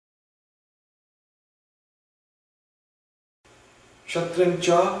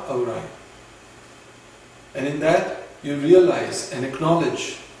Kshatrimcha Aurai. And in that you realize and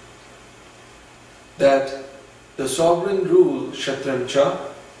acknowledge that the sovereign rule, Kshatrimcha,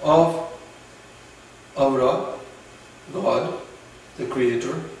 of Aura, God, the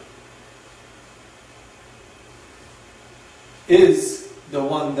Creator, is the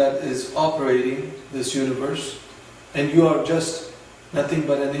one that is operating this universe, and you are just nothing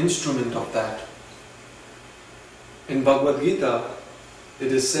but an instrument of that. In Bhagavad Gita,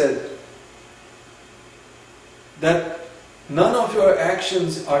 it is said that none of your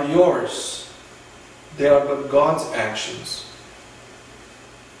actions are yours, they are but God's actions.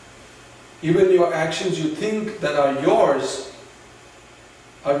 Even your actions you think that are yours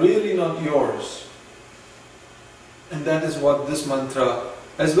are really not yours. And that is what this mantra,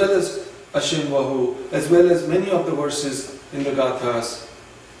 as well as Ashim Vahu, as well as many of the verses in the Gathas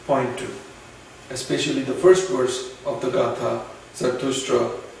point to. Especially the first verse of the Gatha,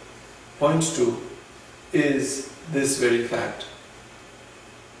 Zarathustra, points to is this very fact.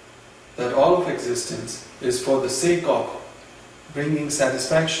 That all of existence is for the sake of bringing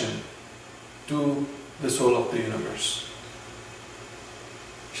satisfaction to the soul of the universe.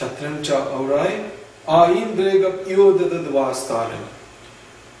 Kshatrimcha Aurai Aindregap Yodadadvastarim.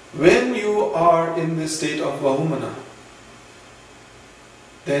 When you are in the state of Vahumana,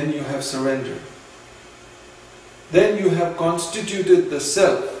 then you have surrendered. Then you have constituted the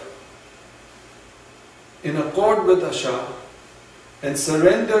self in accord with Asha and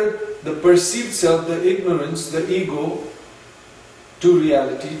surrendered the perceived self, the ignorance, the ego, to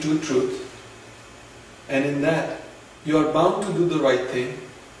reality, to truth. And in that, you are bound to do the right thing.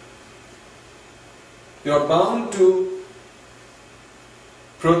 You are bound to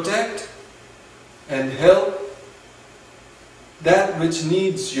protect and help that which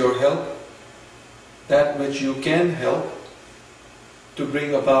needs your help, that which you can help, to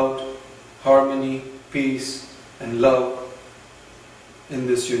bring about harmony, peace, and love in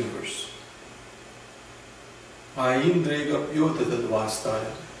this universe.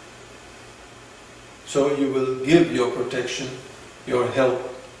 So you will give your protection, your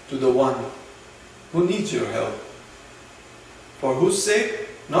help to the one who needs your help. For whose sake?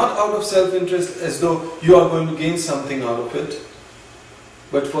 Not out of self-interest as though you are going to gain something out of it,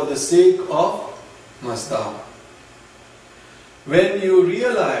 but for the sake of Masda. When you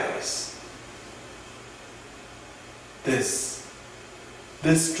realize this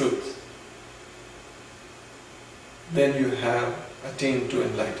truth, then you have attained to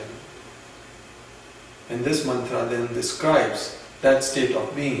enlightenment. And this mantra then describes that state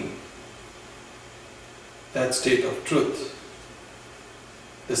of being, that state of truth,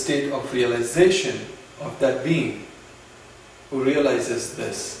 the state of realization of that being who realizes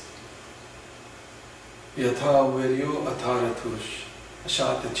this. Yatha Ahu atharatush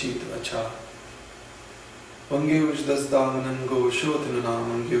ashatachit acha Vangeush dasdamanango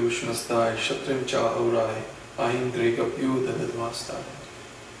shothananam Vangeush mastai shatrimcha aurai ahindregap yudadadvastai.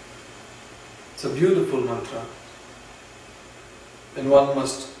 It's a beautiful mantra, and one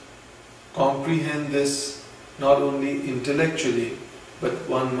must comprehend this not only intellectually, but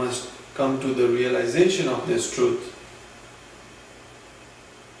one must come to the realization of this truth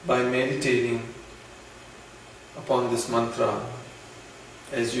by meditating upon this mantra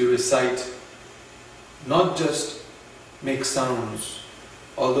as you recite. Not just make sounds,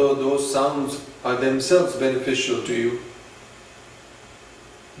 although those sounds are themselves beneficial to you,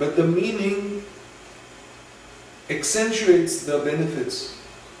 but the meaning accentuates the benefits.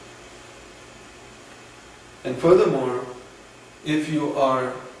 And furthermore, if you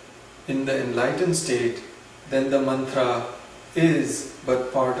are in the enlightened state, then the mantra is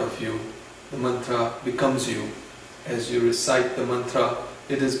but part of you. The mantra becomes you. As you recite the mantra,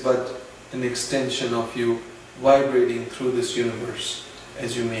 it is but an extension of you vibrating through this universe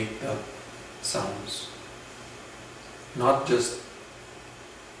as you make the sounds. Not just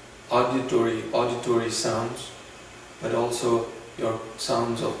auditory sounds, but also your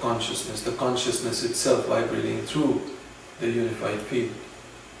sounds of consciousness, the consciousness itself vibrating through the unified field.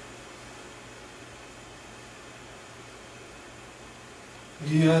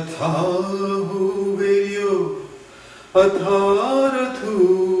 Yatha Ahu atharatush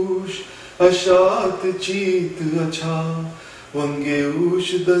ashat chit acha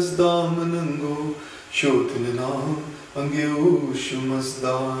Vangeush dasdamanango shothananam Vangeush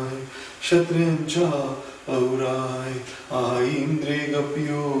masdai shatrimcha aurai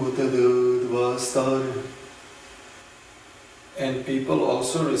aindregapyo tadadvastar. And people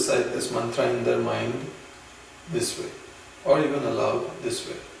also recite this mantra in their mind this way, or even aloud this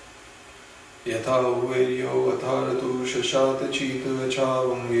way. Yatha Ahu Atharatu Shashata Chita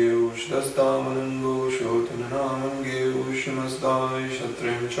Chavangeu Shdastamanango Shotananamangeu Shimasdai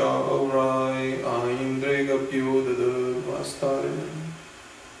Shatrim Cha Aurai Aindregapyo Dada Vasta